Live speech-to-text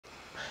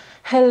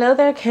Hello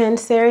there,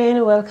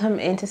 Cancerian. Welcome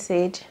into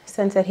Sage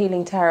Sunset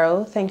Healing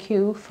Tarot. Thank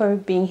you for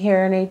being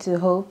here, and I do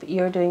hope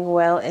you're doing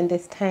well in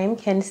this time,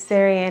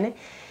 Cancerian.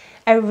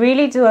 I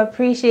really do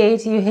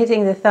appreciate you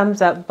hitting the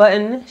thumbs up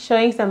button,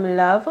 showing some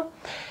love.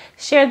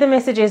 Share the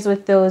messages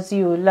with those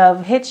you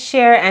love. Hit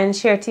share and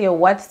share to your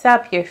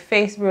WhatsApp, your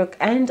Facebook,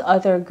 and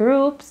other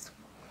groups.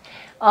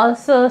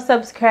 Also,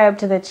 subscribe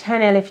to the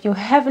channel if you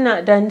have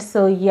not done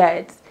so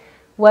yet.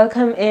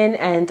 Welcome in,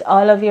 and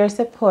all of your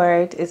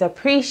support is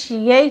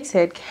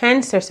appreciated,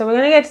 Cancer. So we're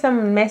going to get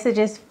some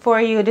messages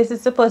for you. This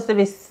is supposed to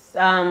be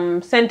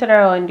centered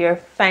around your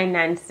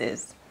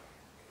finances.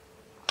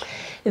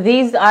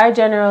 These are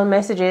general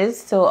messages,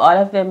 so all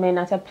of them may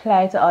not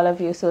apply to all of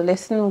you. So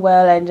listen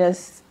well and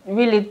just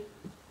really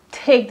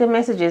take the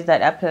messages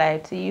that apply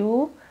to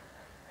you.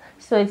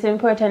 So it's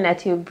important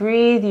that you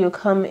breathe, you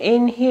come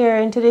in here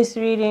into this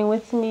reading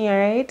with me, all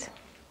right?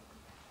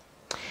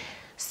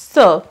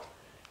 So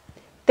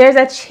there's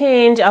a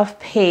change of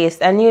pace,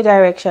 a new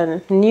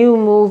direction, new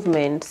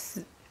movements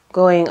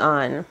going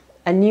on,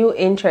 a new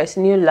interest,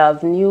 new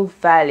love, new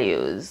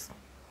values.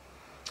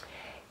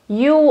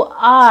 You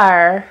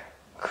are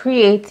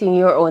creating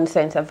your own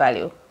sense of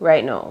value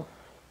right now.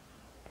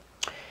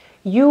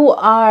 You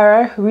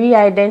are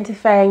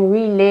re-identifying,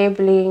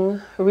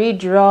 relabeling,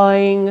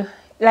 redrawing,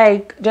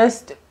 like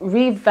just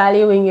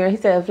revaluing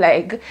yourself,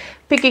 like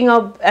picking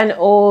up an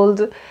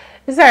old,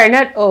 sorry,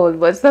 not old,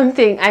 but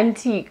something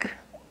antique,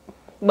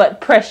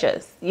 but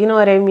precious, you know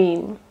what I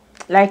mean?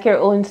 Like your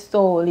own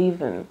soul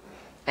even.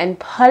 And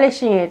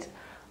polishing it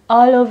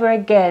all over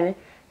again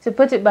to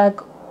put it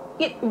back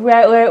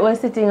right where it was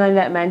sitting on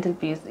that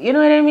mantelpiece. You know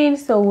what I mean?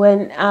 So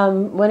when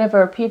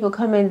whenever people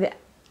come in, the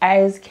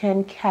eyes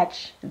can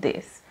catch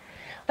this.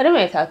 What am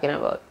I talking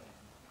about?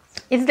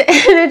 It's the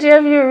energy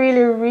of you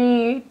really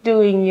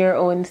redoing your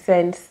own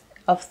sense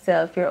of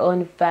self, your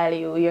own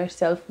value, your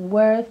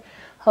self-worth,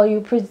 how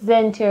you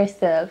present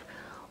yourself,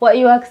 what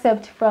you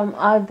accept from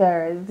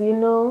others, you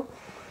know?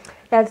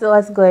 That's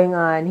what's going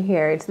on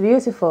here. It's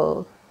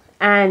beautiful.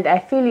 And I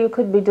feel you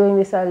could be doing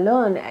this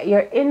alone.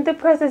 You're in the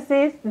process,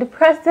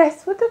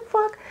 what the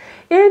fuck?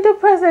 You're in the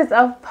process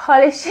of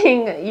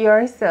polishing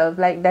yourself.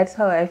 Like, that's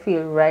how I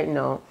feel right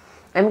now.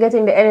 I'm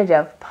getting the energy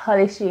of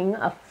polishing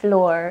a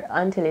floor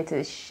until it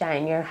is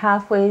shine. You're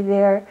halfway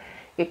there.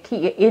 You're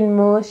in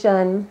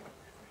motion.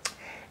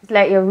 It's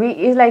like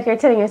you're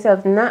telling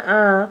yourself,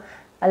 nah.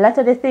 A lot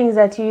of the things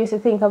that you used to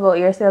think about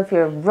yourself,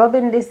 you're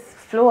rubbing this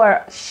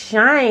floor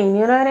shine.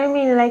 You know what I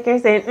mean? Like you're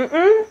saying,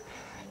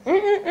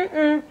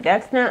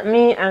 that's not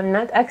me. I'm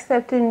not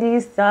accepting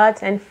these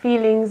thoughts and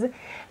feelings.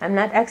 I'm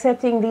not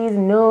accepting these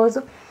no's.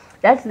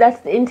 That's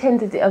the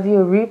intensity of you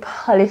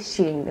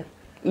repolishing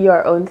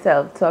your own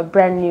self to a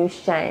brand new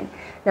shine.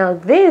 Now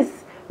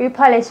this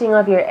repolishing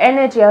of your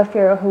energy, of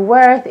your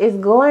worth, is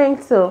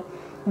going to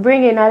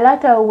bring in a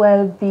lot of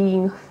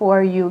well-being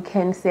for you,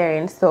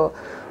 Cancerian. So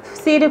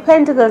see the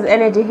Pentacles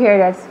energy here,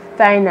 that's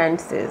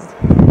finances.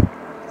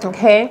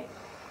 Okay,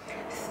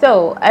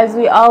 so as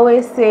we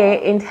always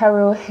say in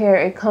tarot here,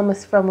 it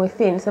comes from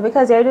within. So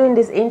because you're doing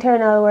this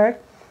internal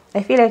work,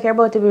 I feel like you're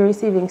about to be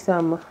receiving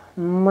some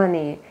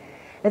money.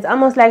 It's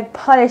almost like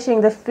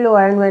polishing the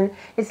floor, and when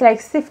it's like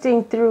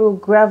sifting through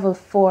gravel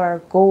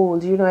for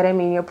gold, you know what I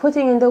mean? You're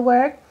putting in the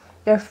work,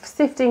 you're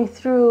sifting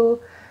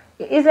through.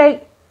 It's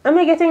like, am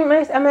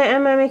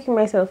I making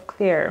myself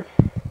clear?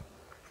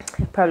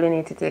 I probably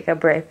need to take a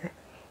breath.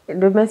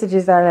 The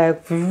messages are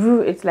like,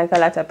 it's like a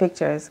lot of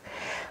pictures.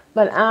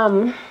 But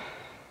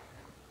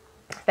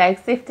it's like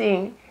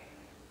sifting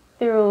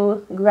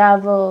through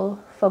gravel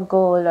for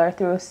gold, or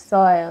through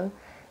soil,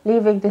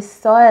 leaving the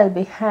soil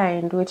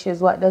behind, which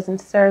is what doesn't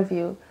serve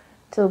you,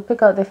 to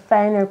pick out the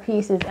finer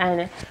pieces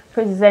and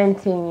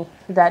presenting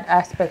that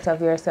aspect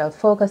of yourself,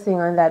 focusing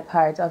on that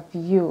part of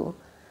you,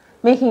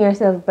 making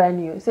yourself brand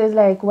new. So it's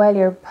like while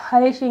you're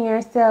polishing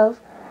yourself,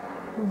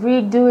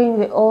 redoing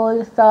the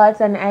old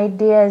thoughts and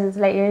ideas, it's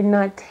like you're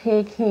not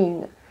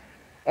taking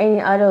any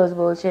of those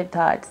bullshit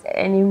thoughts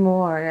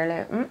anymore. You're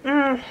like,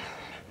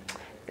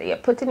 So you're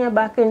putting your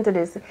back into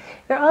this.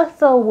 You're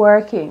also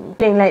working,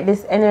 like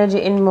this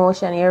energy in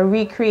motion. You're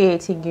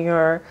recreating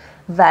your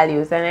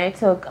values. And I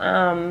took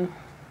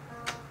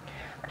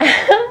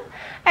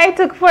I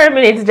took 4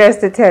 minutes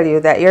just to tell you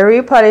that you're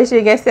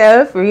repolishing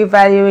yourself,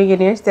 revaluing in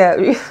yourself.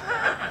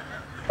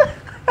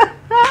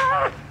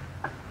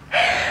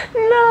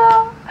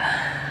 No,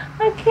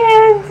 I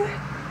can't.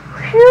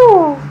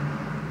 Phew.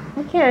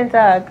 I can't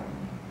talk.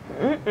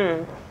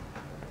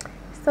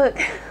 So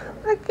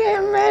I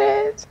can't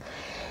manage.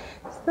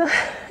 So,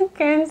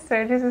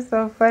 Cancer, this is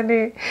so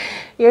funny.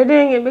 You're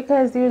doing it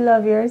because you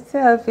love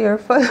yourself. You're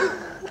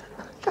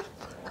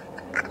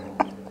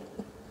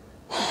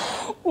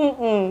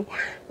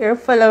You're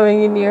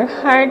following in your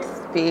heart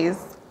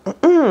space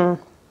to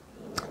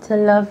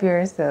love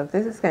yourself.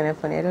 This is kind of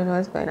funny. I don't know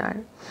what's going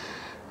on.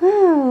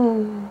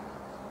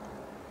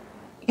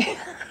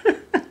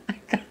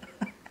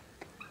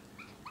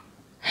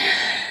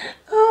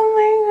 Oh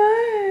my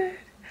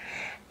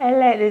god. I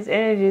like this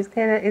energy is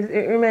kind of,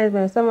 it reminds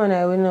me of someone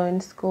I would know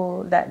in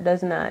school that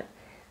does not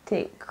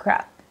take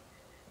crap.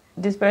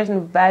 This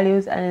person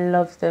values and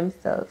loves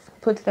themselves,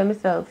 puts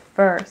themselves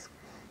first.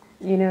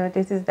 You know,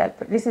 this is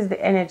the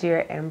energy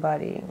you're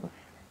embodying.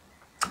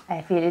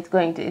 I feel it's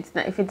going to, it's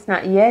not, if it's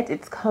not yet,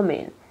 it's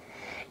coming.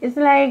 It's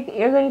like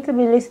you're going to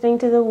be listening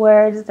to the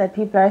words that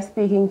people are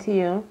speaking to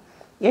you.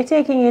 You're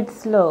taking it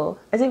slow,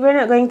 as if you're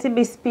not going to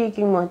be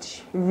speaking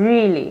much,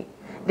 really,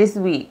 this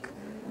week.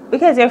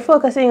 Because you're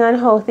focusing on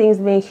how things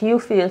make you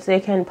feel, so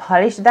you can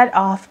polish that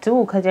off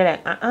too, because you're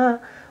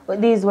like, with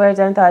these words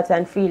and thoughts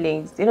and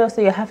feelings. You know,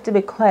 so you have to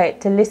be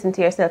quiet to listen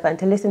to yourself and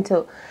to listen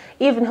to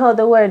even how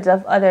the words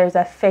of others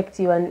affect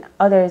you and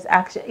others'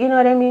 action. You know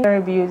what I mean?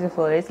 Very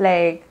beautiful. It's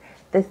like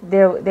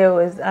there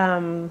was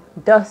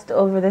dust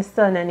over the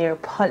sun, and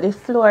the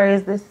floor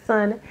is the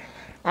sun,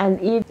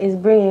 and it is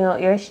bringing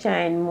out your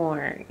shine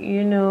more.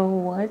 You know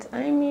what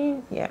I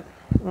mean? Yeah.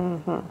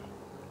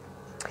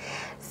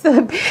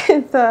 So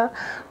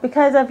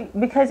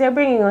because you're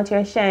bringing out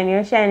your shine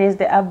is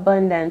the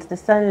abundance, the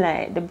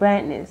sunlight, the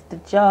brightness, the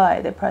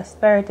joy, the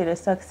prosperity, the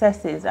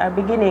successes are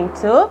beginning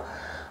to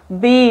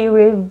be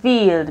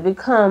revealed,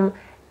 become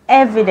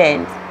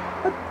evident.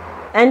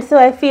 And so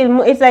I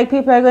feel it's like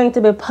people are going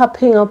to be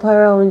popping up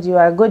around you,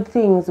 are good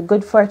things,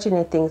 good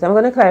fortunate things. I'm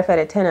going to clarify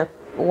the 10 of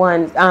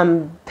Wands,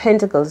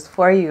 Pentacles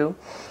for you.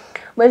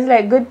 But it's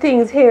like good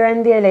things here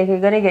and there, like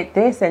you're going to get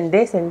this and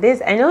this and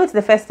this. I know it's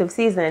the festive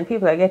season and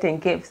people are getting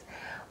gifts,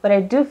 but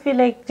I do feel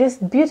like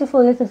just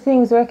beautiful little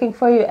things working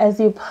for you as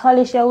you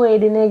polish away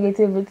the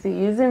negativity.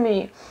 You see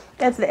me?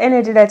 That's the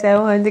energy that I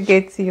want to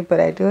get to you, but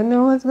I don't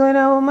know what's going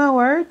on with my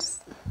words.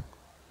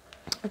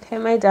 Okay,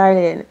 my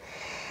darling.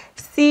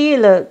 See,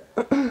 look.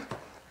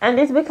 And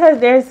it's because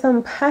there's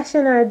some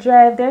passion or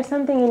drive. There's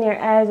something in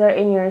your eyes or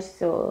in your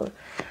soul.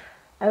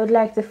 I would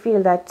like to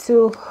feel that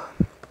too.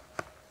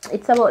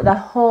 It's about the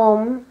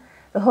home.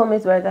 The home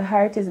is where the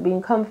heart is,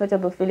 being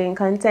comfortable, feeling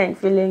content,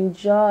 feeling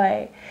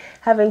joy,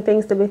 having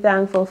things to be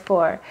thankful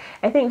for.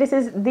 I think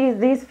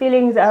these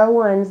feelings are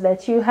ones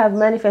that you have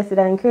manifested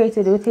and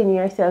created within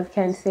yourself,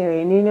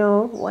 Cancerian. You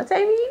know what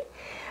I mean?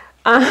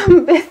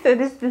 So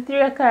the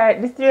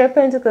Three of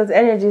Pentacles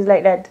energy is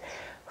like that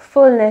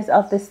fullness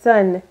of the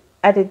sun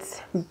at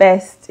its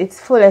best, its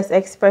fullest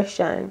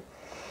expression.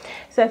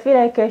 So I feel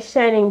like you're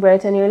shining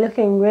bright and you're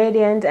looking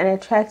radiant and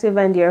attractive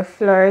and you're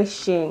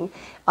flourishing.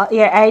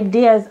 Your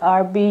ideas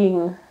are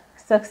being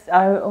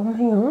oh my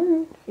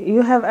God,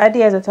 you have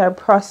ideas that are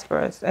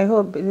prosperous. I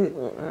hope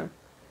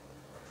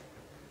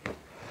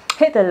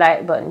hit the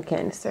like button,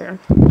 Cancer.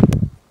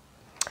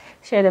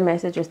 Share the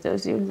message with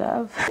those you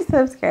love.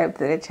 Subscribe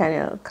to the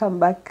channel. Come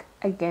back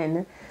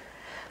again.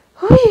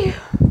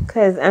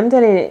 Because I'm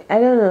telling you, I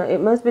don't know, it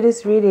must be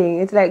this reading.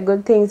 It's like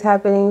good things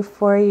happening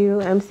for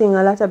you. I'm seeing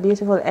a lot of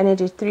beautiful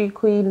energy. 3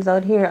 queens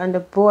out here on the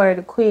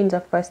board. Queens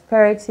of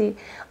prosperity,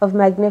 of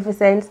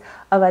magnificence,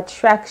 of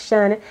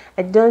attraction.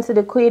 I don't see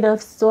the Queen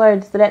of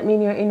Swords, so that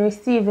means you're in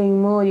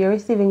receiving mode. You're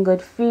receiving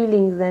good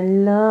feelings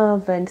and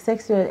love and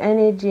sexual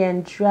energy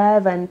and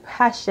drive and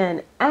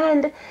passion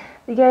and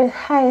your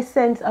highest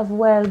sense of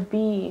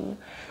well-being.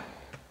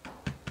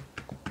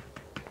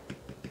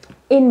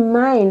 In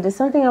mind,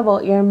 something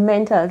about your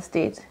mental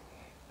state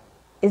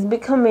is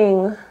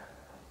becoming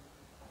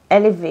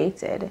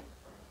elevated.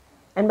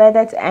 And by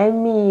that I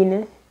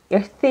mean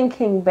you're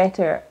thinking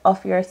better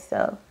of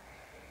yourself.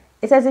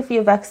 It's as if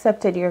you've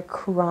accepted your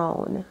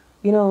crown,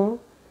 you know.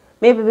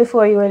 Maybe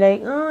before you were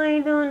like, oh,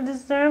 I don't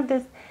deserve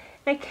this.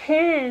 I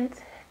can't.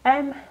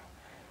 I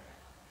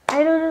don't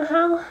know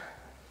how.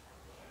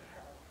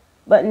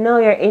 But now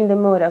you're in the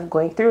mode of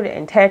going through the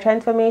entire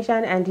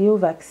transformation and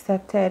you've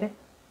accepted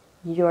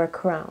your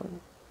crown.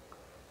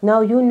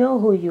 Now you know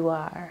who you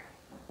are.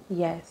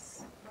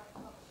 Yes.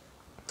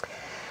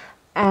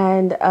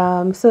 And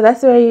so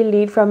that's where you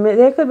lead from.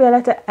 There could be a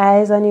lot of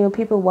eyes on you,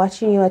 people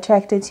watching you,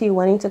 attracted to you,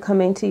 wanting to come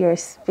into your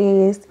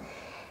space.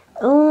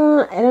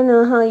 Oh, I don't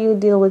know how you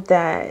deal with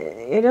that.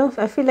 You know,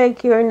 I feel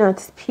like you're not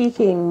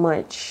speaking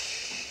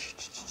much.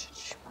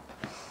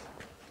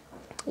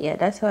 Yeah,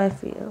 that's how I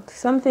feel.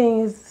 Something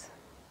is,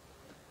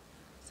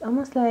 it's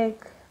almost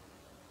like,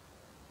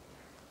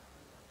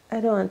 I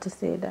don't want to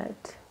say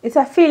that. It's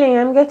a feeling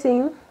I'm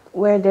getting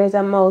where there's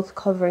a mouth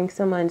covering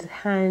someone's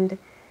hand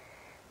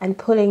and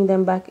pulling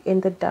them back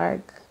in the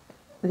dark.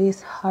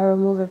 This horror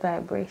movie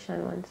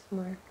vibration once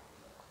more.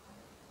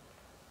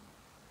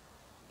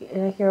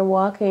 Like you're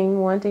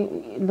walking,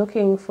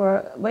 looking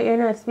for, but you're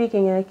not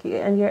speaking, like,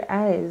 and your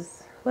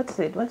eyes. What's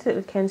it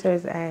with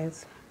Cancer's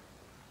eyes?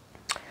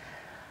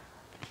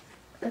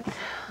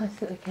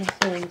 What's it with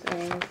Cancer's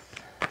eyes?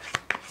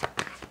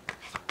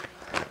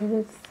 Is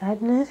it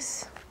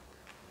sadness?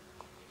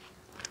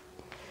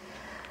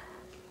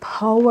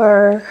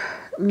 Power,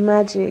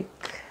 magic.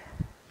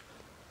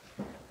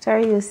 What are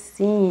you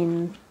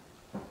seeing?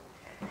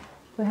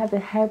 We have the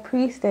High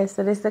Priestess,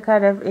 so this is the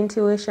card of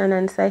intuition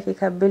and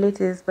psychic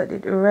abilities, but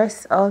it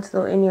rests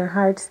also in your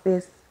heart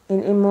space,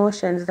 in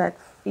emotions that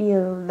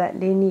feel that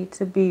they need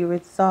to be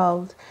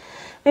resolved.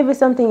 Maybe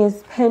something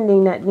is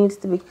pending that needs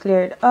to be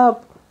cleared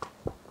up.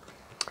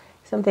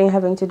 something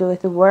having to do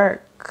with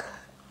work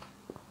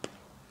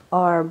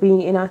or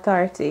being in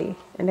authority.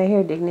 And I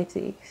hear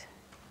dignity,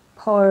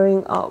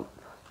 powering up.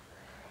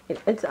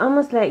 It's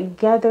almost like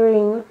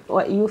gathering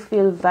what you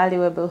feel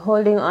valuable,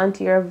 holding on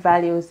to your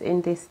values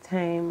in this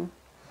time.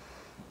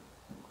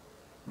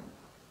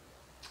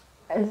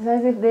 It's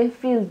as if they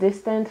feel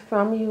distant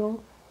from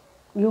you.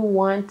 You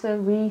want to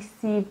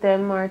receive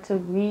them or to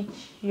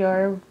reach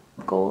your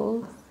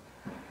goals,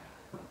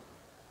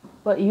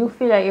 but you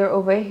feel like you're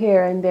over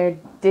here and they're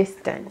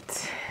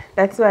distant.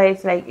 That's why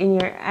it's like in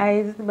your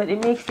eyes, but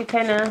it makes you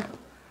kind of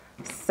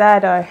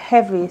sad or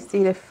heavy.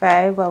 See the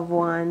 5 of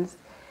Wands.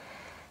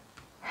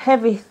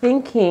 Heavy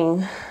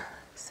thinking,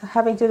 so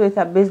having to do with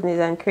a business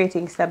and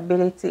creating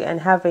stability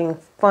and having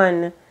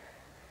fun.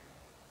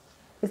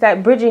 It's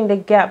like bridging the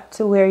gap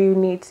to where you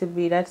need to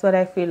be. That's what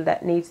I feel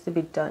that needs to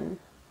be done.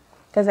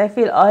 Because I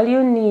feel all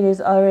you need is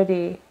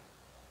already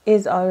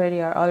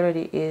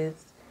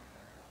is.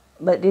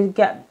 But this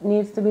gap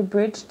needs to be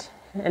bridged.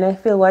 And I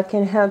feel what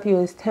can help you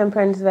is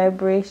temperance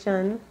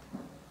vibration.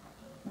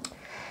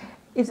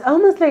 It's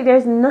almost like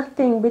there's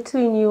nothing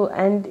between you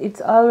and it's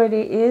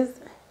already is.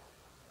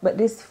 But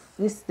this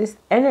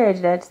energy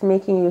that's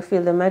making you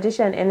feel, the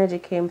magician energy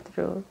came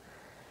through.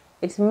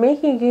 It's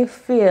making you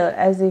feel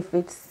as if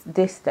it's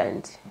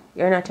distant.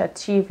 You're not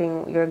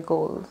achieving your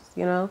goals,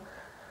 you know.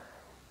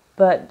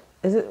 But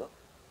is it?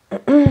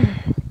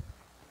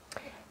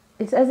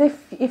 It's as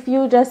if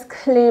you just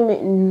claim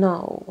it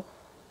now.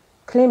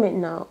 Claim it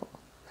now.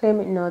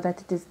 Claim it now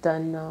that it is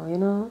done now, you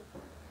know.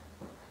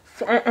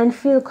 And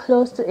feel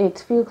close to it.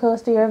 Feel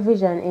close to your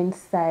vision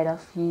inside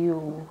of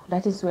you.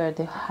 That is where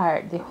the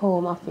heart, the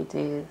home of it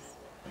is.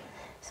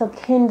 So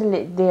kindle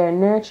it there,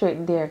 nurture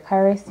it there,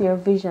 caress your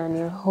vision,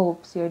 your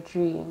hopes, your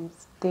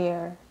dreams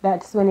there.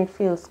 That's when it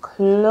feels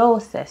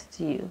closest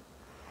to you.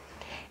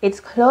 It's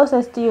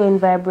closest to you in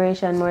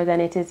vibration more than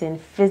it is in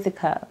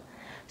physical.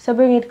 So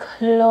bring it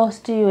close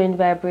to you in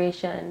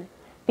vibration.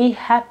 Be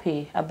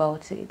happy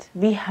about it.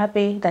 Be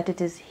happy that it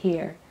is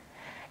here.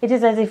 It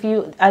is as if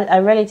you,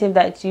 a relative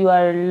that you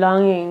are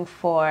longing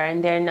for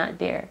and they're not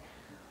there.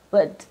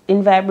 But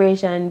in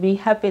vibration, be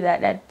happy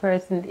that that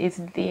person is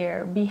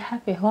there. Be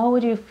happy. How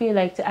would you feel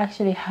like to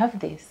actually have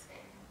this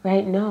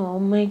right now? Oh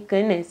my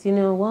goodness, you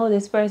know, wow,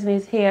 this person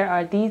is here.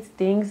 Are these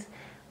things,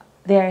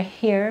 they're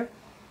here.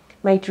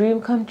 My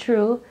dream come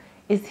true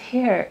is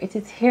here. It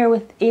is here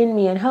within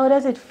me. And how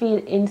does it feel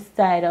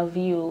inside of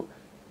you?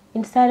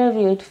 Inside of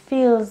you, it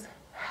feels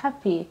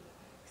happy,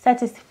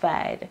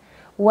 satisfied,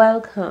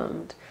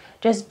 welcomed,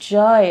 just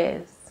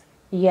joyous.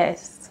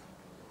 Yes.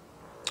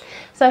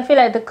 So I feel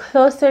like the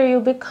closer you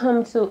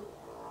become to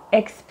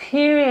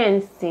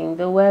experiencing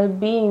the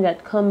well-being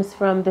that comes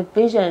from the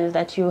visions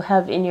that you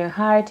have in your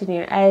heart, in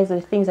your eyes, the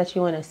things that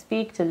you want to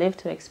speak, to live,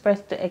 to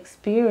express, to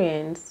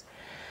experience,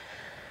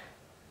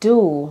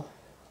 do.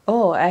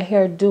 Oh, I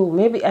hear do.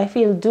 Maybe I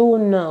feel do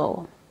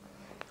now.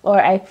 Or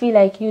I feel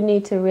like you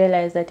need to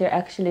realize that you're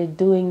actually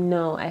doing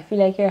now. I feel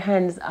like your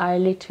hands are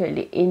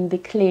literally in the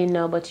clay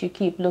now, but you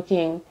keep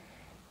looking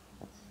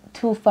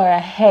too far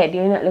ahead.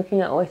 You're not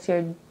looking at what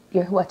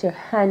your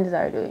hands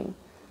are doing.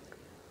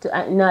 To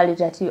acknowledge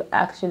that you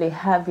actually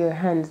have your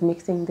hands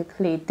mixing the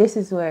clay. This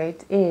is where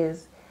it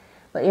is.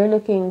 But you're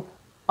looking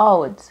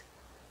out.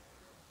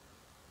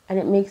 And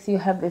it makes you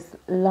have this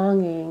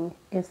longing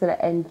instead of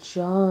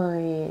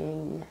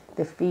enjoying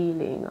the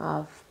feeling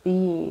of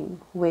being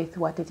with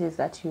what it is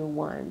that you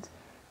want.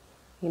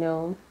 You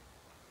know,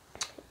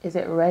 is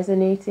it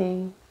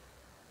resonating,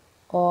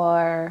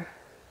 or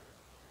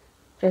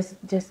just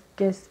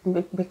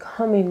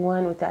becoming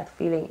one with that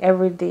feeling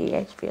every day?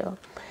 I feel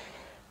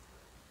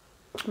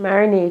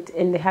marinate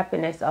in the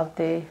happiness of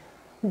the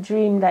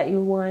dream that you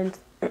want.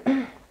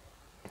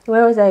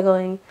 Where was I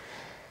going?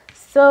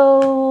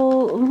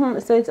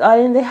 So it's all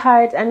in the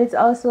heart, and it's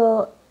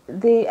also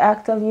the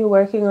act of you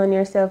working on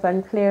yourself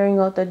and clearing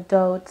out the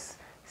doubts.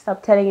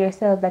 Stop telling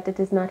yourself that it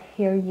is not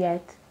here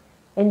yet.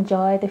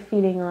 Enjoy the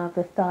feeling of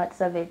the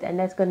thoughts of it, and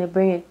that's going to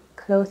bring it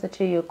closer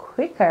to you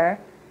quicker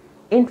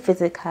in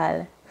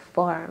physical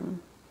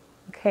form.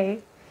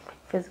 Okay?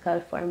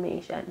 Physical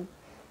formation.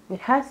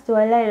 It has to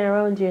align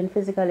around you in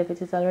physical if it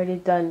is already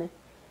done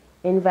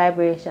in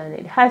vibration.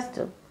 It has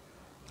to.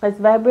 Because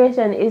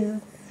vibration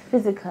is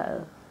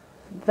physical.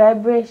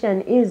 Vibration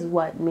is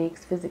what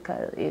makes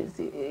physical is.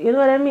 You know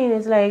what I mean?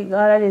 It's like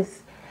all of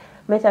this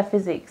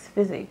metaphysics,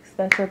 physics.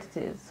 That's what it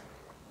is.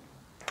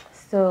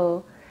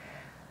 So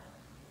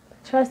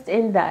trust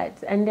in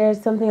that. And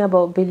there's something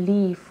about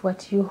belief,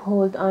 what you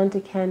hold on to,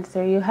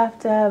 Cancer. You have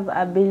to have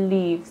a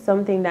belief,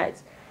 something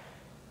that's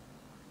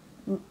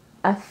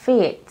a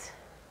faith,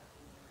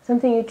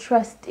 something you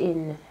trust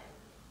in.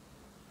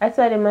 That's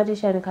why the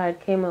Magician card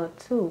came out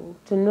too,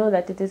 to know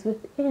that it is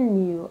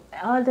within you.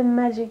 All the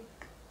magic,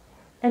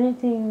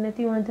 anything that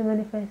you want to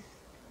manifest,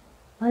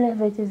 all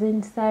of it is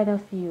inside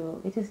of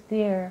you. It is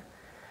there.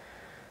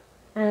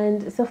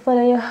 And so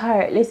follow your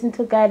heart. Listen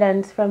to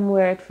guidance from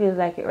where it feels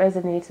like it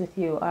resonates with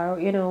you, or,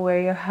 you know, where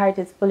your heart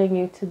is pulling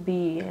you to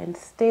be, and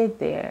stay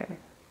there.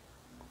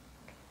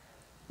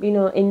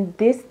 In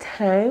this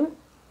time,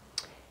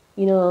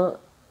 you know,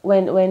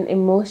 when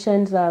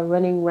emotions are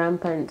running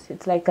rampant,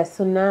 it's like a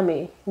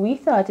tsunami. We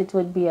thought it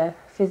would be a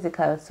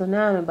physical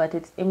tsunami, but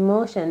it's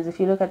emotions. If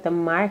you look at the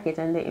market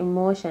and the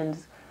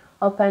emotions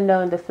up and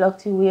down, the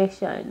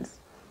fluctuations,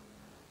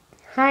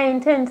 high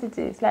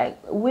intensity, it's like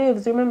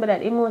waves. Remember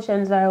that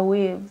emotions are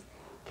waves.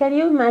 Can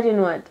you imagine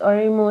what our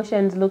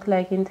emotions look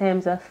like in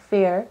terms of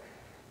fear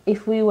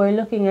if we were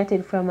looking at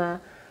it from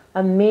a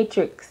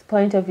matrix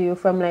point of view,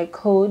 from like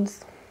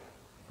codes?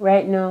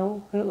 Right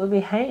now, it would be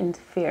heightened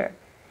fear.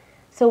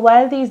 So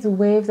while these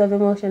waves of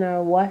emotion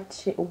are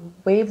washing,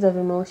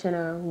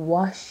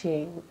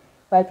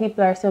 while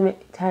people are so many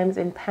times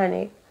in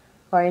panic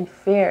or in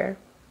fear,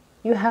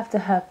 you have to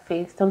have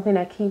faith, something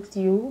that keeps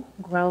you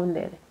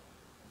grounded.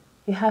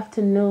 You have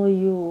to know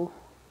you,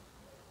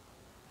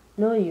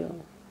 know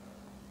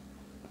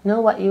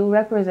what you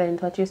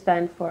represent, what you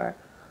stand for,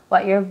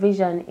 what your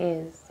vision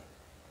is.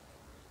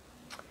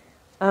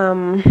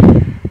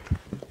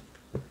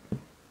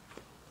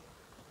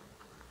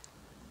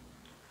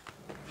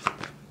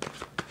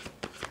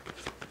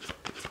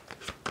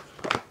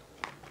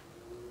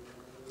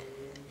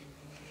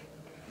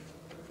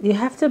 You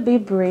have to be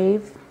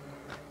brave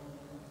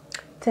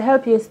to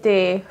help you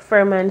stay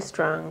firm and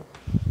strong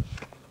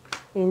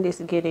in this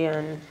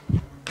Gideon.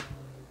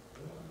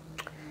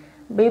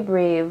 Be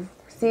brave.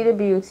 See the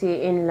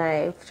beauty in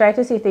life. Try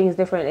to see things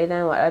differently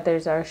than what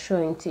others are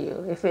showing to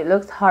you. If it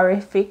looks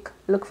horrific,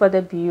 look for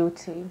the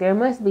beauty. There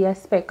must be a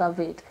speck of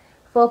it.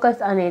 Focus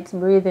on it,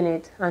 breathe in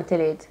it until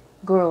it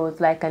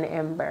grows like an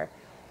ember.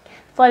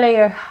 Follow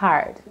your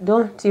heart.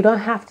 You don't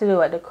have to do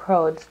what the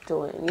crowd's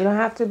doing. You don't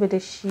have to be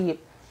the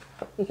sheep.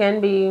 You can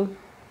be,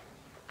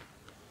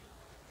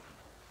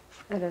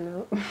 I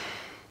don't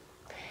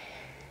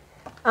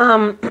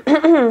know.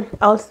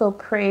 Also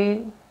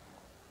pray.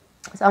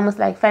 It's almost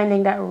like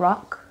finding that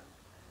rock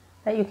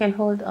that you can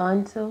hold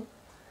on to.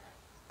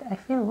 I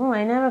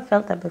never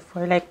felt that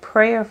before. Like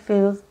prayer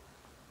feels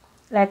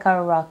like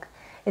a rock.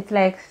 It's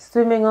like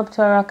swimming up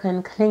to a rock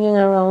and clinging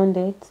around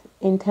it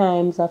in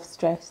times of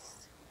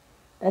stress.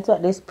 That's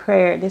what this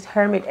prayer, this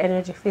hermit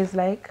energy feels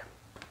like.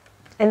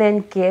 And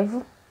then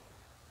give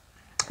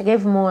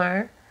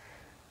more,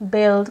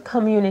 build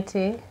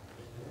community,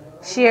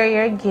 share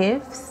your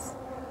gifts.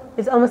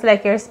 It's almost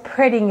like you're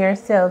spreading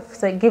yourself,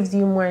 so it gives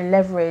you more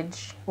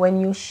leverage when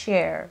you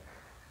share.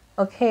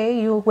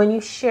 Okay, when you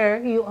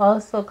share, you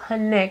also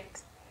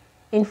connect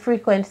in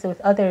frequency with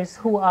others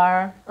who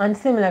are on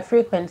similar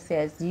frequency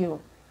as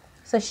you.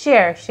 So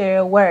share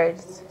your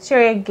words,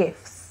 share your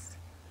gifts.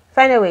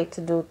 Find a way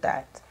to do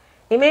that.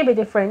 It may be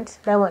different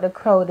than what the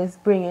crowd is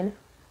bringing,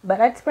 but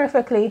that's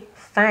perfectly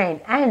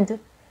fine and,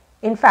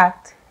 in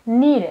fact,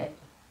 needed.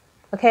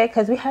 Okay,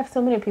 because we have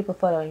so many people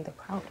following the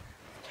crowd.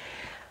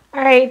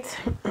 All right.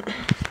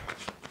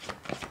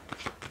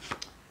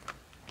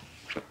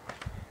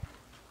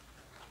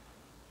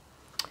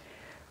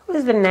 Who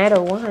is the Knight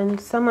of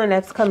Wands? Someone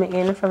that's coming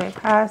in from a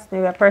past.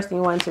 Maybe a person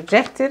you once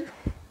rejected.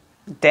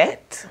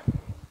 Death.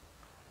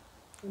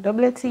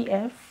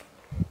 WTF.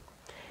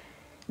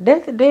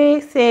 Death, they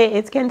say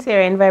it's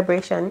Cancerian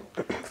vibration.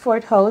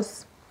 Fourth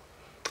house.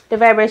 The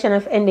vibration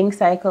of ending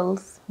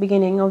cycles.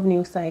 Beginning of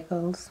new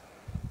cycles.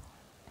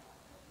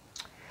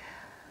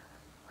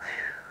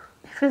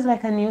 It feels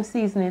like a new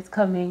season is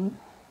coming.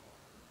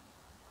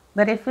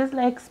 But it feels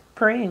like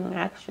spring,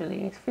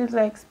 actually. It feels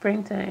like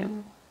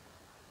springtime.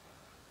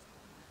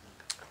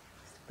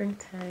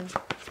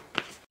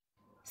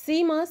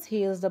 Sea moss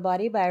heals the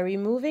body by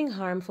removing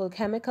harmful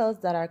chemicals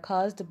that are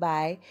caused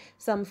by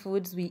some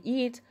foods we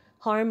eat,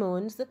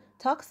 hormones,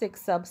 toxic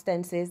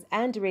substances,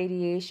 and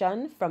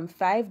radiation from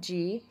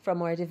 5G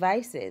from our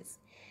devices.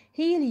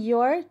 Heal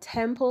your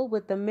temple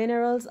with the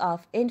minerals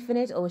of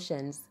infinite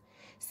oceans.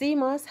 Sea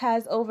moss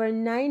has over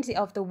 90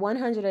 of the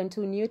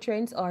 102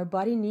 nutrients our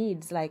body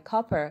needs, like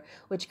copper,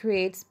 which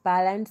creates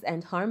balance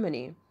and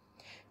harmony.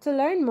 To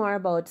learn more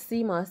about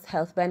sea moss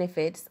health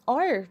benefits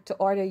or to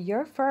order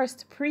your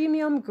first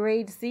premium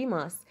grade sea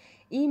moss,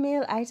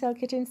 email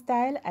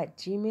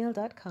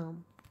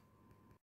itelkitchenstyle@gmail.com.